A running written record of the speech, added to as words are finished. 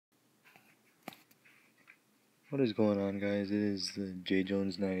What is going on, guys? It is the J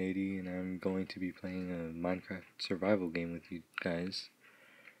Jones 980 and I'm going to be playing a Minecraft survival game with you guys.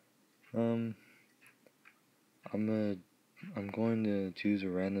 Um I'm going to choose a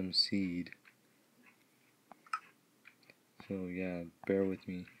random seed. So yeah, bear with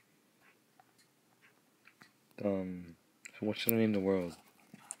me. So what should I name the world?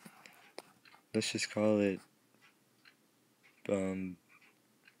 Let's just call it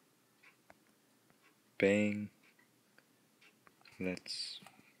Bang. Let's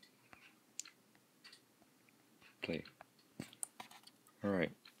play. Alright.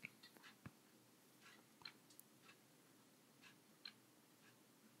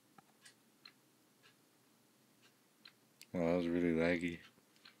 Wow, that was really laggy.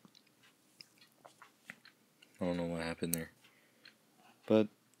 I don't know what happened there. But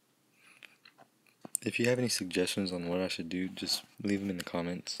if you have any suggestions on what I should do, just leave them in the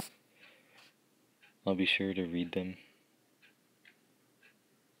comments. I'll be sure to read them.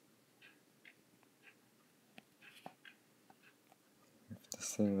 If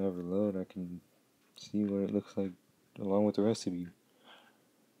this thing will ever load, I can see what it looks like along with the rest of you.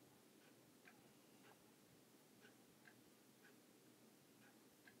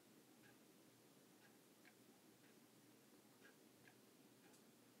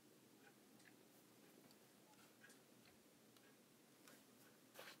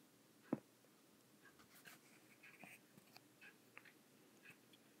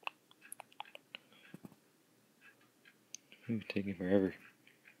 Ooh, taking forever.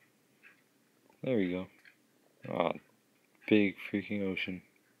 There we go. Ah, big freaking ocean.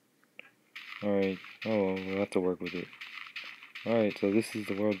 Alright, oh well, we'll have to work with it. Alright, so this is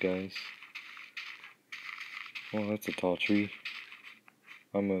the world, guys. Oh, that's a tall tree.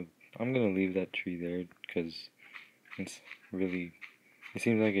 I'm gonna leave that tree there, because it's really, it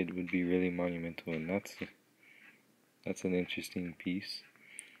seems like it would be really monumental, and that's an interesting piece.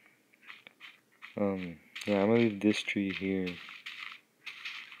 Yeah, I'm gonna leave this tree here.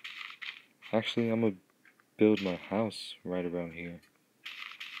 Actually, I'm gonna build my house right around here.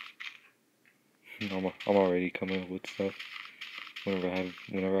 I'm already coming up with stuff.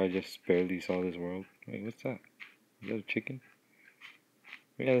 Whenever I just barely saw this world. Wait, what's that? Is that a chicken?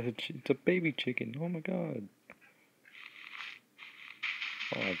 Yeah, it's a baby chicken. Oh my god.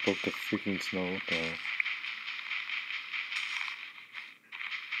 Oh, I broke the freaking snow. What the hell?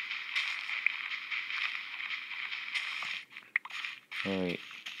 Alright.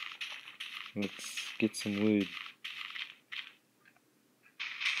 Let's get some wood.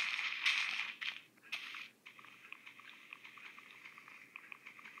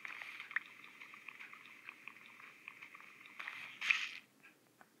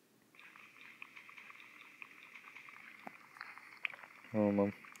 Um,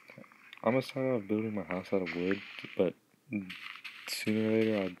 I'm gonna start out building my house out of wood, but sooner or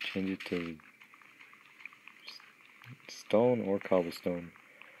later I'll change it to stone or cobblestone.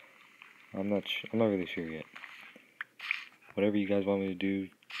 I'm not really sure yet. Whatever you guys want me to do,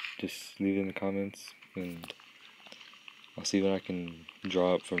 just leave it in the comments, and I'll see what I can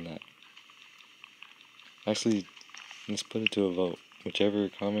draw up from that. Actually, let's put it to a vote. Whichever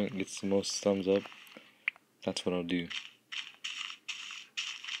comment gets the most thumbs up, that's what I'll do.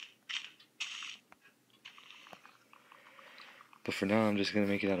 But for now, I'm just gonna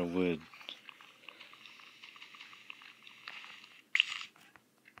make it out of wood.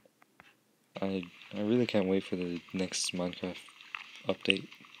 I really can't wait for the next Minecraft update.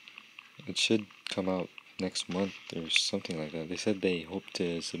 It should come out next month or something like that. They said they hope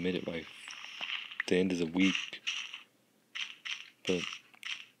to submit it by the end of the week, but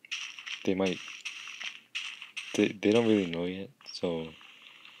they might. They don't really know yet, so.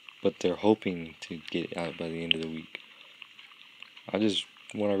 But they're hoping to get it out by the end of the week.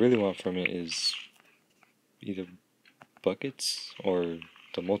 What I really want from it is either buckets or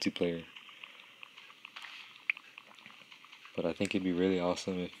the multiplayer. But I think it'd be really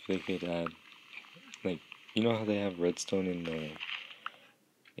awesome if they could add, like, you know how they have redstone in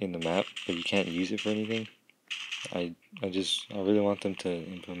the map, but you can't use it for anything? I really want them to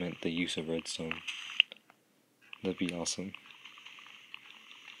implement the use of redstone. That'd be awesome.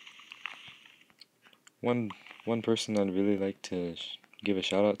 One person I'd really like to give a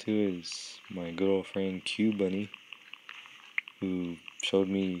shout out to is my good old friend Q Bunny, who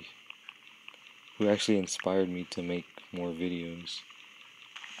actually inspired me to make more videos.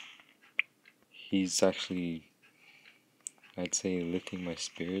 He's actually, I'd say, lifting my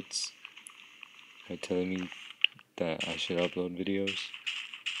spirits by telling me that I should upload videos.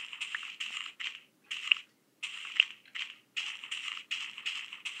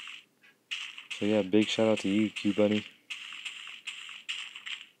 So yeah, big shout out to you, Q Bunny.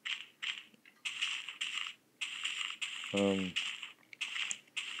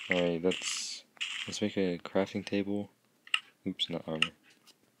 Alright, let's make a crafting table. Oops, not armor.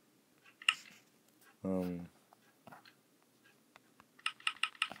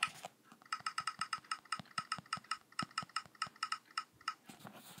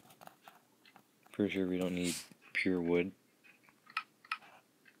 Pretty sure we don't need pure wood.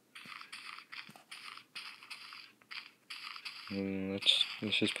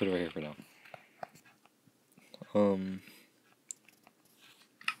 Let's just put it right here for now.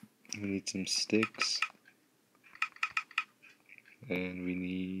 We need some sticks, and we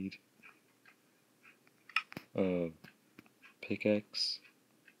need a pickaxe.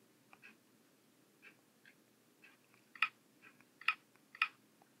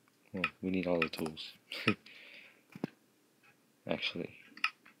 Well, we need all the tools. Actually.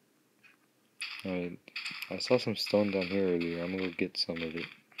 Alright, I saw some stone down here earlier. I'm gonna go get some of it.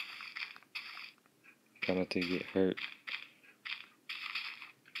 Try not to get hurt.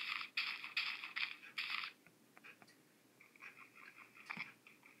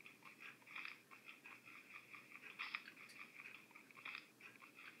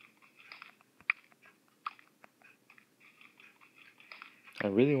 I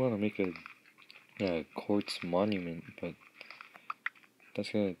really want to make a quartz monument, but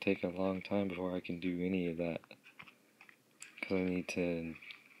that's gonna take a long time before I can do any of that. Because I need to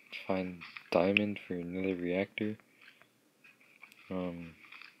find diamond for another reactor.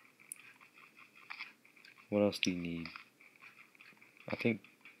 What else do you need? I think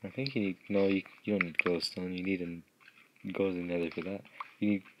you need, no, you don't need glowstone. You need gold and nether for that. You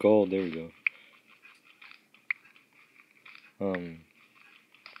need gold. There we go.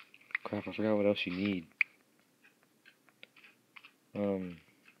 Crap, I forgot what else you need.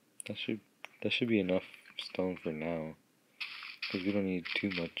 That should be enough stone for now, because we don't need too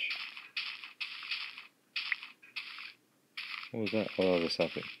much. What was that? Oh, the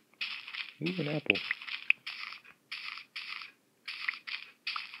sapling. Ooh, an apple.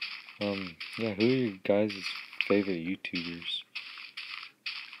 Yeah, who are your guys' favorite YouTubers?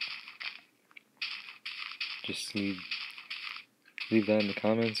 Just leave that in the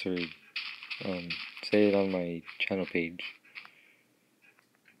comments, or say it on my channel page.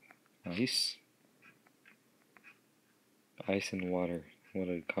 Ice and water. What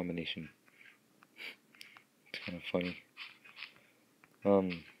a combination. It's kind of funny.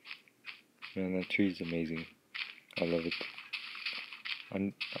 Man, that tree is amazing. I love it.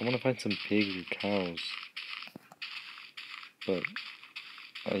 I want to find some pigs or cows, but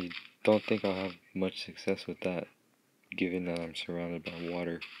I don't think I'll have much success with that, given that I'm surrounded by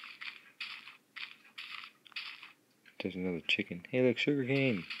water. There's another chicken. Hey, look,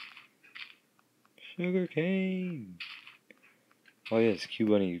 sugarcane! Sugarcane! Oh yes, Q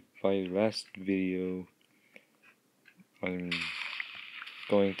Bunny, by your last video, I'm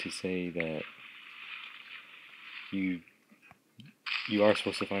going to say that you are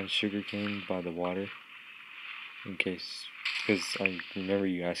supposed to find sugarcane by the water, because I remember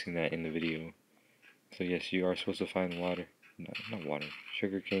you asking that in the video. So yes, you are supposed to find water, not water,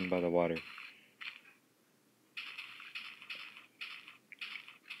 sugarcane by the water.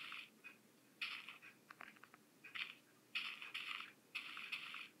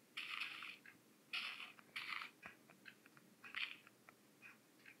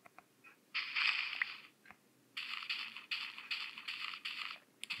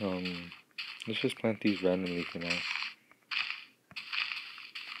 Let's just plant these randomly for now.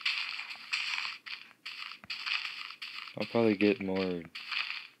 I'll probably get more,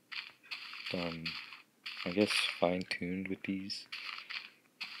 I guess, fine-tuned with these.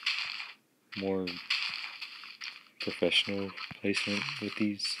 More professional placement with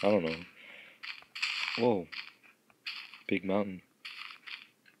these. I don't know. Whoa. Big mountain.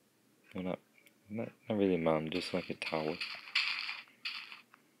 Well, not really a mountain, just like a tower.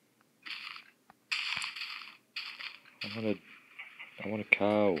 I want a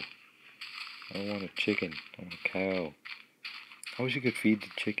cow. I don't want a chicken. I want a cow. I wish you could feed the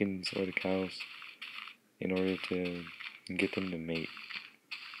chickens or the cows in order to get them to mate.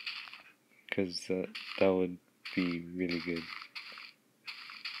 Because that would be really good.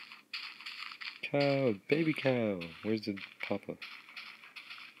 Cow, baby cow. Where's the papa?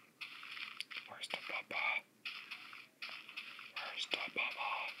 Where's the papa? Where's the papa?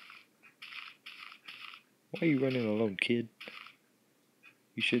 Why are you running alone, kid?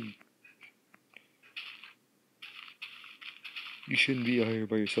 You shouldn't be out here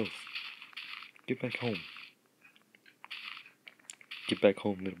by yourself. Get back home. Get back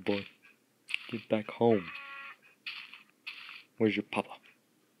home, little boy. Get back home. Where's your papa?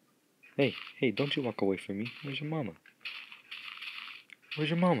 Hey, hey, don't you walk away from me. Where's your mama? Where's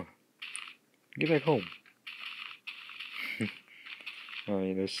your mama? Get back home.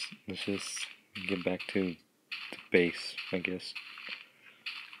 Alright, let's just get back to the base, I guess.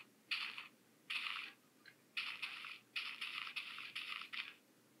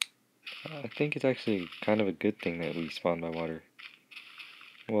 I think it's actually kind of a good thing that we spawned by water.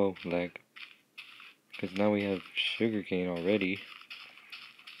 Whoa, lag. Because now we have sugarcane already.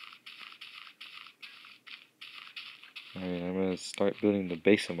 Alright, I'm gonna start building the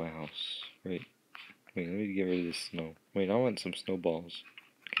base of my house. Wait, let me get rid of this snow. Wait, I want some snowballs.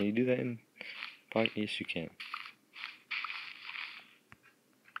 Can you do that in Pocket? Yes, you can.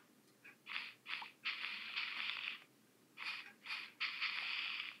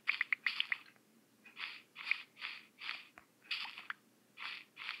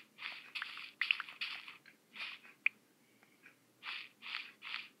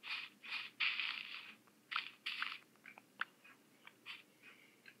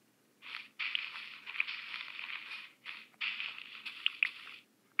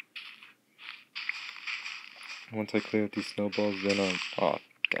 Once I clear out these snowballs, then oh,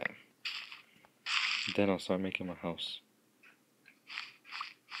 damn. Then I'll start making my house.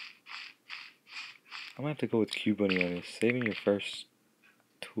 I'm gonna have to go with Q Bunny on this. Saving your first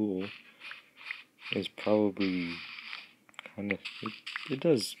tool is probably kind of it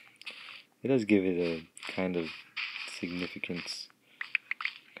does give it a kind of significance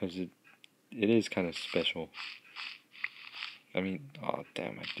because it is kind of special. I mean, oh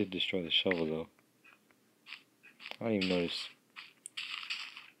damn, I did destroy the shovel though. I don't even notice.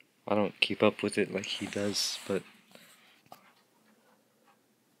 I don't keep up with it like he does, but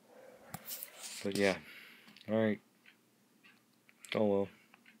yeah. Alright. Oh well.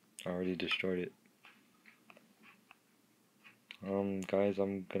 I already destroyed it. Guys,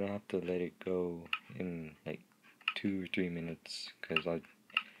 I'm gonna have to let it go in like 2 or 3 minutes because I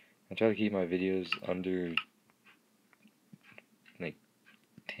try to keep my videos under like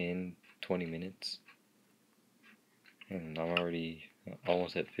 10-20 minutes, and I'm already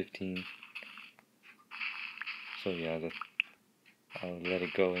almost at 15. So yeah, I'll let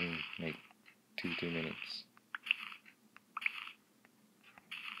it go in like 2-3 minutes.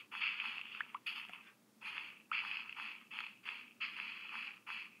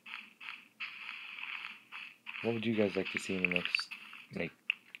 What would you guys like to see in the next, like,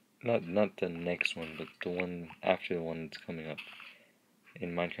 not the next one, but the one after the one that's coming up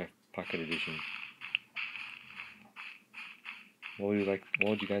in Minecraft Pocket Edition? What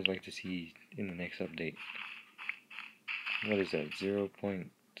would you guys like to see in the next update? What is that?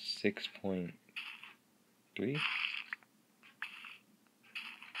 0.6.3?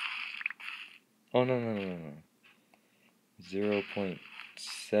 Oh no.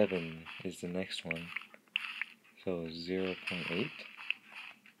 0.7 is the next one. So 0.8?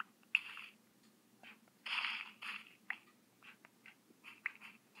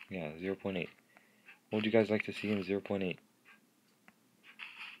 Yeah, 0.8. What would you guys like to see in 0.8?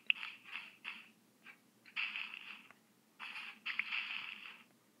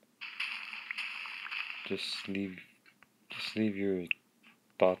 Just leave your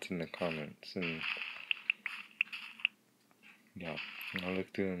thoughts in the comments, and yeah, I'll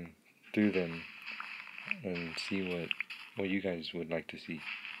look through them and see what you guys would like to see.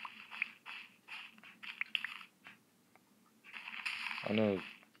 I know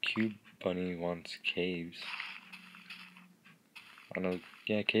Cube Bunny wants caves. I know,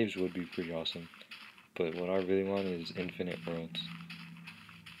 yeah, caves would be pretty awesome, but what I really want is infinite worlds.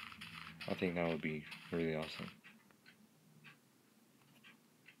 I think that would be really awesome.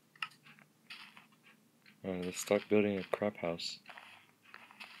 Alright, let's start building a crap house.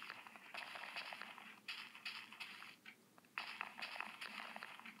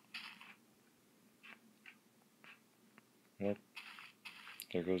 Yep,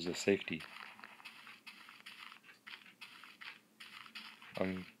 there goes the safety.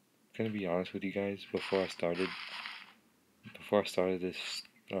 I'm gonna be honest with you guys, before I started this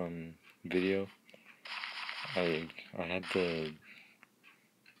video, I had the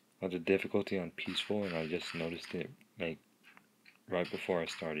difficulty on peaceful, and I just noticed it like right before I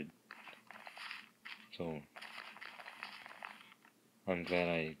started. So I'm glad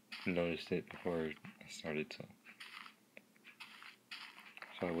I noticed it before I started,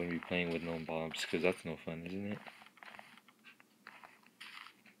 so I wouldn't be playing with no mobs, because that's no fun, isn't it?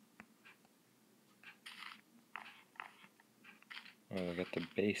 Alright, I got the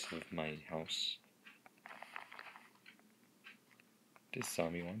base of my house. This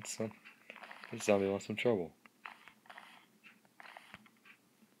zombie wants some. This zombie wants some trouble.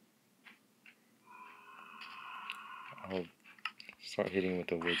 I'll start hitting with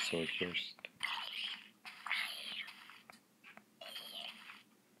the wood sword first.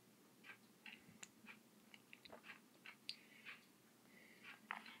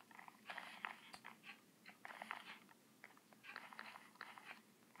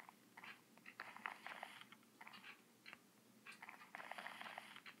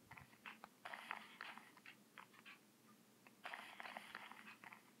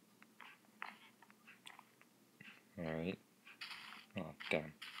 Alright. Oh,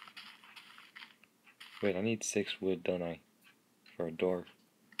 damn. Wait, I need 6 wood, don't I? For a door.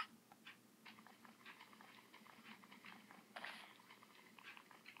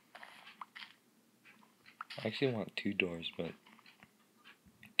 I actually want 2 doors, but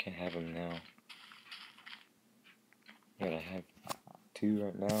can't have them now. Wait, I have 2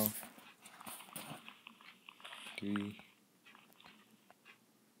 right now. 3.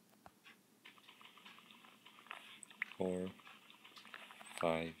 4.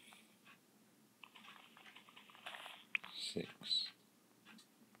 5. 6.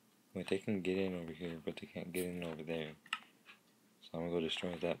 Wait, they can get in over here, but they can't get in over there. So I'm gonna go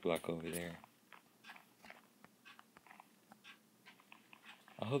destroy that block over there.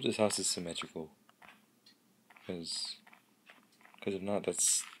 I hope this house is symmetrical. Because if not,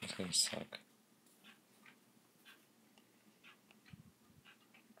 that's gonna suck.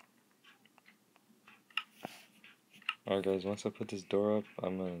 Alright guys, once I put this door up,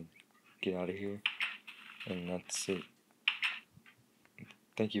 I'm gonna get out of here. And that's it.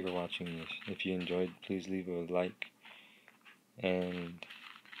 Thank you for watching. If you enjoyed, please leave a like. And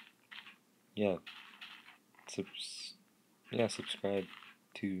yeah, subscribe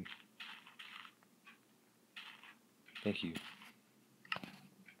too. Thank you.